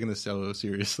appreciate you taking this so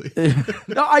seriously.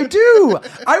 No, I do.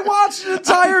 I watched an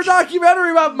entire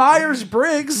documentary about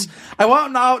Myers-Briggs. I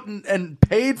went out and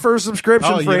paid for a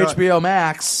subscription for HBO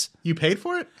Max. You paid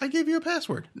for it? I gave you a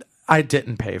password. I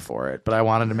didn't pay for it, but I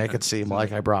wanted to make it seem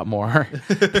like I brought more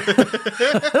to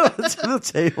the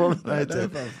table than I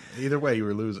did. Either way, you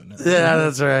were losing. Yeah,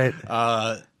 that's right.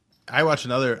 I watched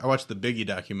the Biggie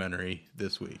documentary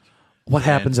this week. What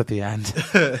happens at the end?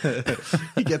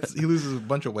 he loses a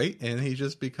bunch of weight and he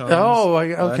just becomes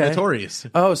notorious.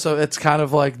 Oh, so it's kind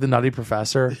of like the Nutty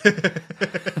Professor.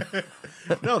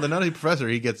 No, the Nutty Professor,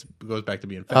 goes back to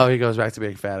being fat. Oh, he goes back to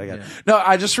being fat again. Yeah. No,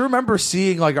 I just remember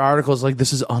seeing like articles like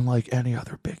this is unlike any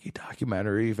other Biggie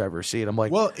documentary you've ever seen. I'm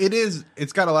like, well, it is.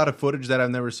 It's got a lot of footage that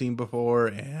I've never seen before,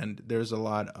 and there's a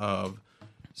lot of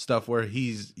stuff where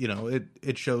he's,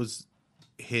 it shows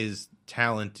his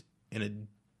talent at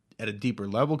a deeper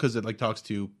level because it like talks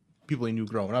to people he knew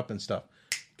growing up and stuff.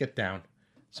 Get down.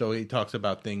 So he talks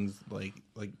about things like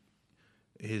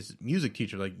his music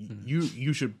teacher, like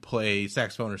you should play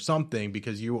saxophone or something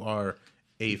because you are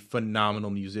a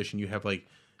phenomenal musician. You have like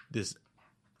this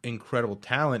incredible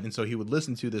talent. And so he would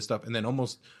listen to this stuff and then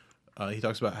almost he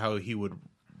talks about how he would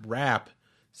rap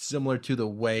similar to the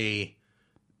way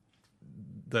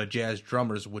the jazz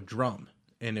drummers would drum.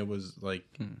 And it was like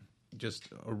just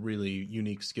a really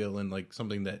unique skill and like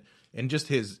something that, and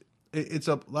just it's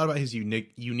a lot about his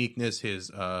uniqueness, his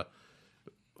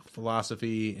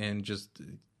philosophy, and just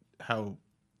how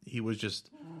he was just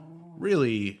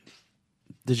really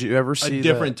did you ever see a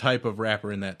different type of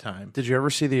rapper in that time. Did you ever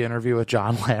see the interview with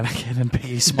John Lanigan and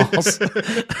Biggie Smalls?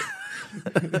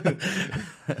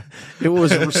 It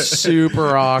was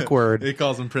super awkward. He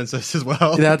calls him Princess as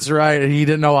well. That's right. And he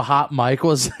didn't know a hot mic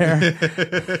was there.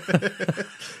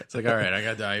 It's like, all right, I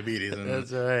got diabetes. And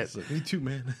that's right. It's like, me too,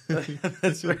 man.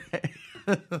 That's right.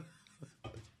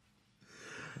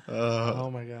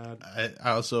 Oh my God. I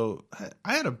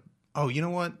had you know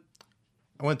what?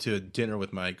 I went to a dinner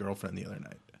with my girlfriend the other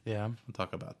night. Yeah. We'll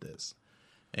talk about this.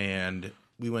 And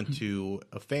we went to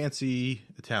a fancy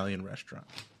Italian restaurant.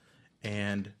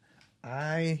 And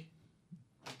I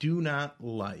do not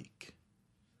like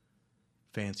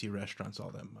fancy restaurants all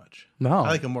that much. No. I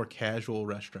like a more casual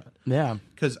restaurant. Yeah.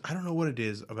 Because I don't know what it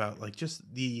is about, like, just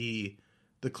the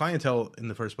clientele in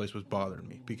the first place was bothering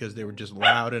me because they were just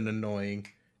loud and annoying.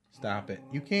 Stop it.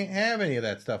 You can't have any of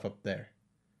that stuff up there.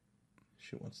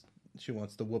 She wants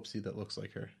the whoopsie that looks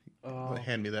like her. Oh.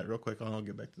 Hand me that real quick and I'll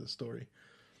get back to the story.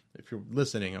 If you're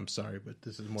listening, I'm sorry, but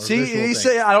this is more See, visual you thing.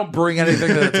 say I don't bring anything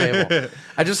to the table.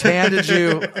 I just handed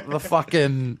you the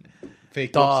fucking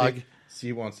fake dog. Whoopsie.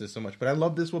 She wants this so much. But I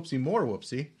love this whoopsie more,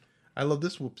 whoopsie. I love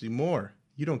this whoopsie more.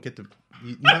 You don't get to...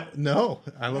 No.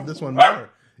 I love this one more.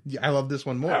 I love this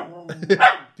one more. Do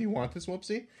you want this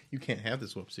whoopsie? You can't have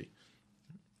this whoopsie.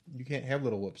 You can't have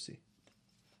little whoopsie.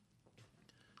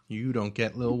 You don't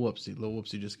get little whoopsie. Little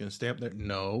whoopsie just going to stay up there?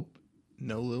 Nope.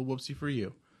 No little whoopsie for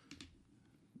you.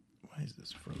 Why is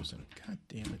this frozen? God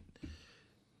damn it.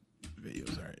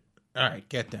 Video's all right. All right,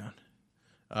 get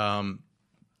down.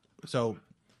 So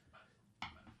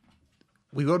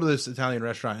we go to this Italian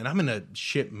restaurant, and I'm in a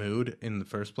shit mood in the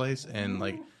first place, and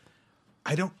like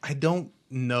I don't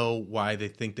know why they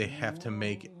think they have to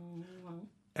make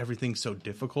everything so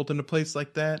difficult in a place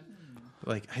like that.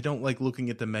 Like, I don't like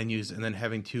looking at the menus and then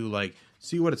having to like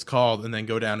see what it's called and then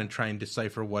go down and try and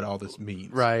decipher what all this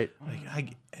means. Right.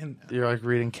 Like, you're like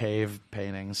reading cave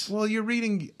paintings. Well, you're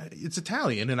reading, it's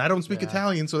Italian, and I don't speak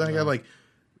Italian, so then I gotta like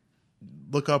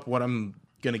look up what I'm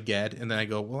gonna get, and then I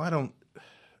go, well, I don't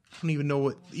even know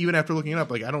what. Even after looking it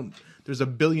up, like there's a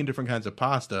billion different kinds of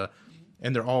pasta,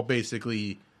 and they're all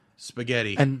basically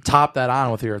spaghetti. And top that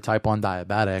on with your type 1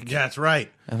 diabetic. Yeah, that's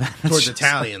right. And towards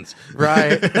Italians.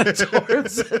 Right.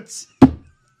 Towards it.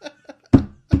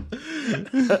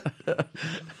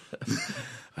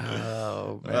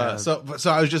 Oh, man. So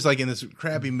I was just like in this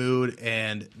crappy mood,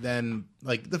 and then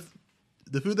like the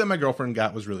food that my girlfriend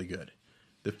got was really good.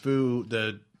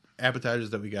 The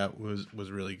appetizers that we got was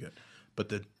really good. But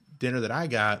the dinner that I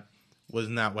got was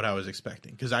not what I was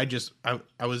expecting, because I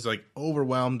was like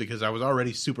overwhelmed because I was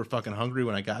already super fucking hungry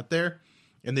when I got there,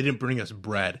 and they didn't bring us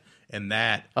bread, and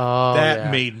that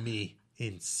made me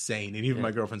insane. And even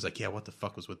my girlfriend's like, yeah, what the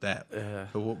fuck was with that? But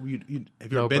have you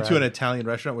ever been to an Italian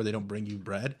restaurant where they don't bring you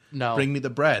bread? No. Bring me the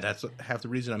bread. That's half the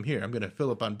reason I'm here. I'm going to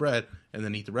fill up on bread and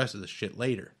then eat the rest of the shit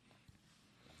later.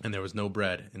 And there was no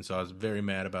bread, and so I was very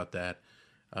mad about that.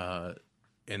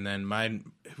 And then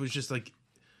mine, it was just like,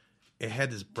 it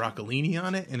had this broccolini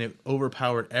on it, and it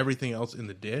overpowered everything else in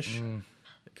the dish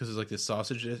because it's like this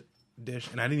sausage dish,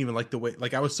 and I didn't even like the way.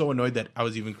 Like, I was so annoyed that I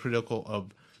was even critical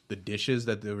of the dishes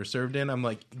that they were served in. I'm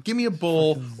like, give me a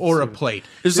bowl or a plate.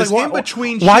 It's this like, in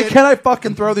between. Why can't I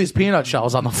fucking throw these peanut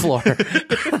shells on the floor?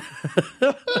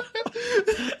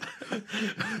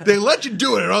 They let you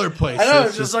do it at other places. I know.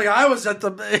 It's just like I was at the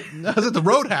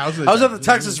Roadhouse. I was at the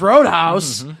Texas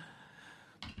Roadhouse. Mm-hmm.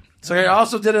 So I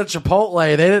also did it at Chipotle.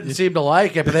 They didn't seem to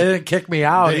like it, but they didn't kick me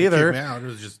out either. Kick me out. It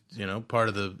was just, part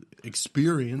of the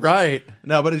experience. Right.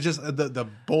 No, but it's just the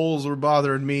bowls were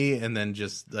bothering me, and then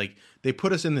just like they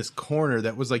put us in this corner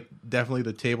that was like definitely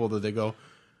the table that they go,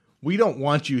 we don't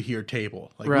want you here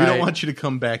table. Like, we don't want you to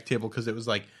come back table, because it was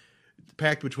like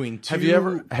packed between two have you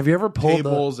ever pulled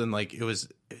tables, and like it was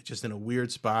just in a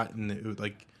weird spot, and it was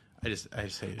like I just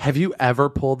hate it. Have you ever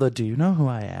pulled the do you know who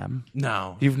I am?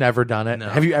 No. You've never done it? No.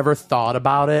 Have you ever thought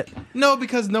about it? No,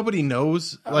 because nobody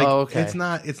knows. Like, okay. It's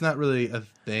not really a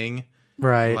thing.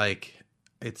 Right. Like,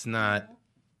 it's not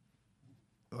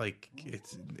like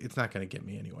it's not going to get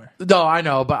me anywhere. No, I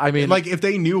know, but I mean, like, if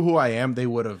they knew who I am, they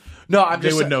would have. No,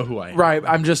 they would know who I am. Right.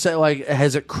 I'm just saying, like,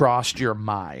 has it crossed your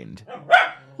mind?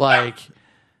 Like,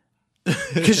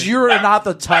 because you're not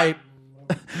the type.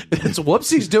 It's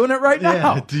Whoopsie's doing it right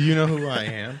now. Do you know who I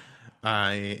am?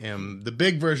 I am the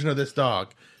big version of this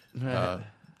dog. Yeah,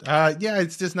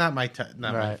 it's just not my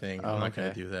my thing. I'm not going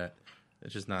to do that.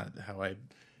 It's just not how I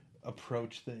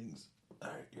approach things. All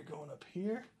right, you're going up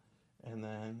here, and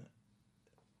then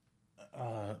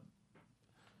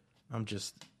I'm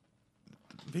just.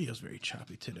 The video's very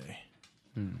choppy today.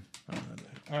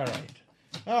 All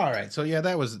right. So yeah,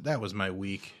 that was my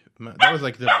week. That was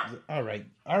like all right.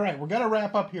 We're gonna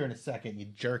wrap up here in a second, you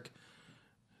jerk.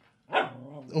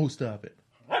 Oh, stop it.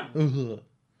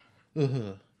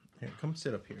 Here, come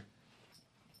sit up here.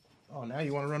 Oh, now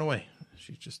you want to run away?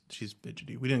 She's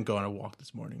fidgety. We didn't go on a walk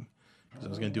this morning because I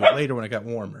was gonna do it later when it got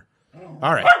warmer.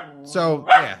 All right. So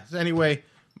yeah. So anyway,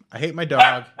 I hate my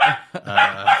dog.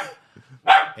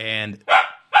 And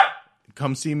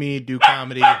come see me do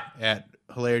comedy at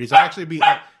Hilarities. I'll actually be.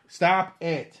 Stop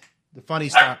it. The Funny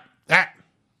Stop. I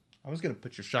was going to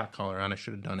put your shot collar on. I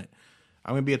should have done it.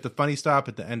 I'm going to be at the Funny Stop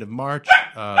at the end of March.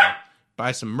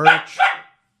 Buy some merch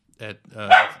at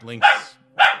links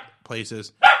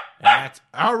places. And that's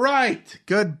all right.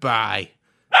 Goodbye.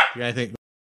 You got anything?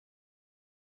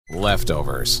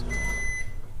 Leftovers.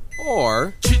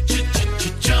 Or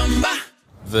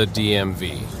the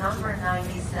DMV. Number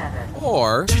 97.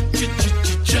 Or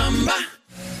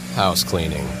house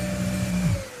cleaning.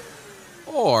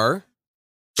 Or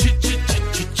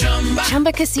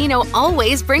Chumba Casino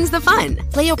always brings the fun.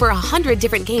 Play over 100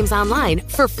 different games online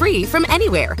for free from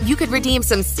anywhere. You could redeem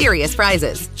some serious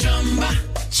prizes.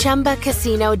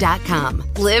 ChumbaCasino.com.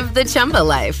 Live the Chumba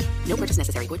life. No purchase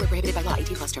necessary. Void where prohibited by law.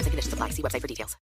 18+ terms and conditions apply. See website for details.